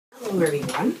Hello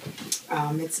everyone,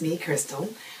 it's me,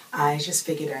 Crystal. I just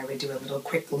figured I would do a little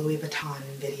quick Louis Vuitton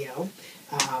video.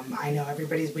 I know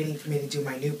everybody's waiting for me to do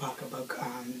my new pocketbook,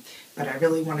 but I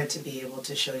really wanted to be able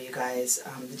to show you guys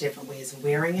the different ways of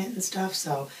wearing it and stuff,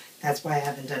 so that's why I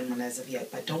haven't done one as of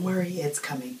yet, but don't worry, it's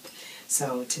coming.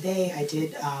 So today I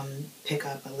did pick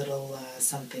up a little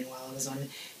something while I was on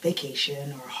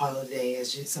vacation, or holiday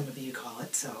as some of you call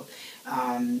it. So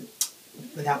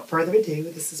without further ado,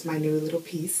 this is my new little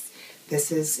piece. This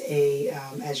is a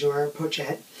Azur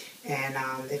Pochette, and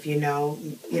if you know,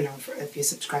 if you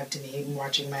subscribe to me and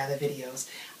watching my other videos,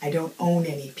 I don't own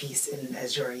any piece in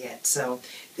Azur yet. So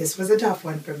this was a tough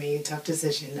one for me, a tough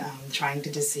decision, trying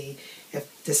to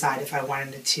decide if I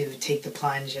wanted to take the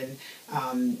plunge and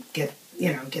get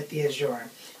the Azur.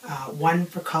 One,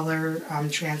 for color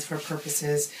transfer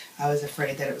purposes, I was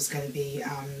afraid that it was going to be,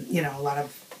 a lot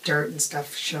of dirt and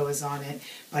stuff shows on it,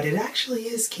 but it actually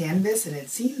is canvas, and it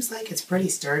seems like it's pretty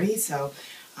sturdy, so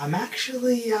I'm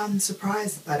actually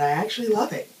surprised, but I actually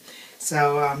love it.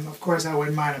 So, of course, I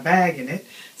wouldn't mind a bag in it,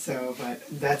 but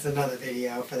that's another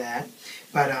video for that.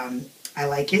 But I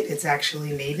like it. It's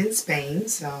actually made in Spain,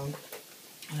 so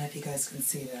I don't know if you guys can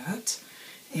see that.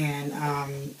 And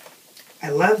I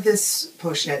love this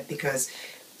pochette because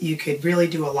you could really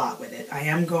do a lot with it. I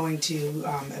am going to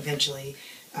eventually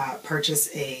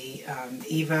purchase a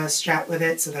Eva strap with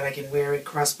it so that I can wear it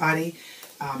crossbody.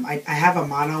 I have a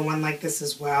mono one like this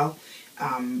as well,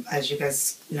 as you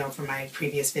guys know from my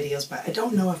previous videos, but I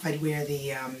don't know if I'd wear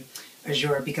the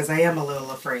Azur because I am a little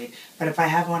afraid. But if I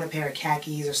have on a pair of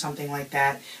khakis or something like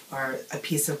that, or a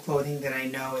piece of clothing that I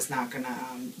know is not going to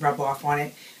rub off on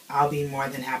it, I'll be more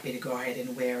than happy to go ahead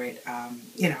and wear it,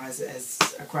 as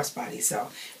a crossbody. So,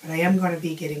 but I am going to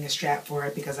be getting a strap for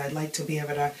it because I'd like to be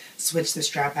able to switch the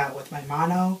strap out with my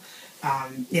mono,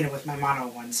 with my mono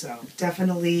one. So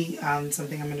definitely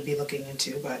something I'm going to be looking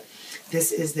into. But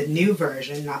this is the new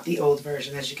version, not the old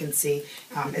version. As you can see,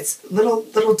 it's a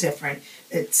little different.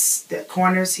 It's the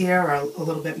corners here are a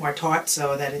little bit more taut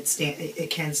so that it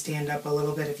can stand up a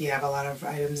little bit if you have a lot of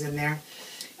items in there.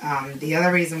 The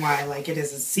other reason why I like it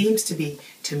is it seems to be,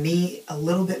 to me, a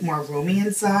little bit more roomy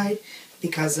inside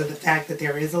because of the fact that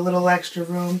there is a little extra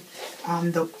room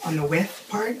on the width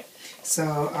part.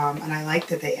 So, and I like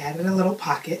that they added a little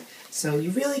pocket, so you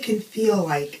really can feel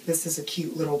like this is a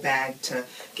cute little bag to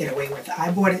get away with. I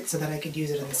bought it so that I could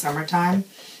use it in the summertime,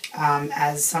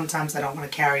 as sometimes I don't want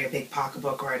to carry a big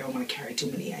pocketbook or I don't want to carry too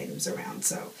many items around.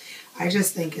 So I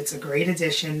just think it's a great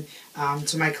addition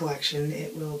to my collection.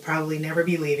 It will probably never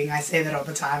be leaving. I say that all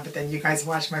the time, but then you guys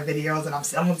watch my videos and I'm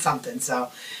selling something.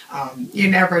 So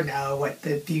you never know what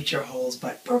the future holds.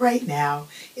 But for right now,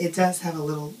 it does have a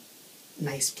little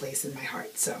nice place in my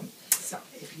heart. So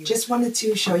if you just wanted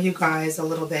to show you guys a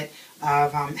little bit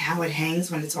of how it hangs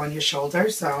when it's on your shoulder.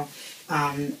 So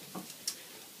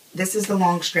this is the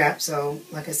long strap, so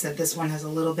like I said, this one has a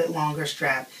little bit longer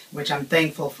strap, which I'm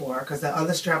thankful for, because the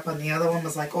other strap on the other one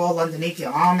was like all underneath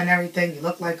your arm and everything. You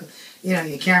look like,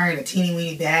 you're carrying a teeny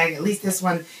weeny bag. At least this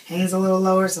one hangs a little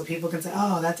lower so people can say,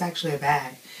 oh, that's actually a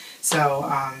bag. So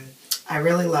I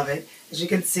really love it. As you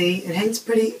can see, it hangs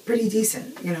pretty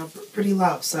decent, pretty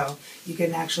low. So you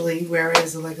can actually wear it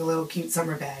as like a little cute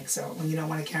summer bag, so when you don't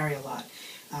want to carry a lot.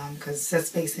 Because let's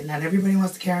face it, not everybody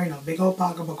wants to carry a big old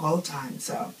pocketbook all the time.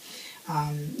 So,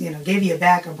 gave your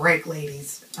back a break,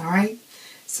 ladies. All right?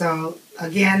 So,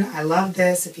 again, I love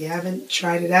this. If you haven't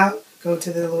tried it out, go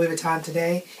to the Louis Vuitton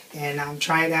today and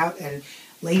try it out. And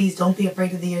ladies, don't be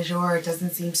afraid of the Azur. It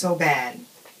doesn't seem so bad.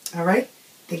 All right?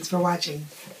 Thanks for watching.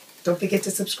 Don't forget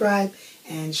to subscribe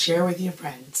and share with your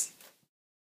friends.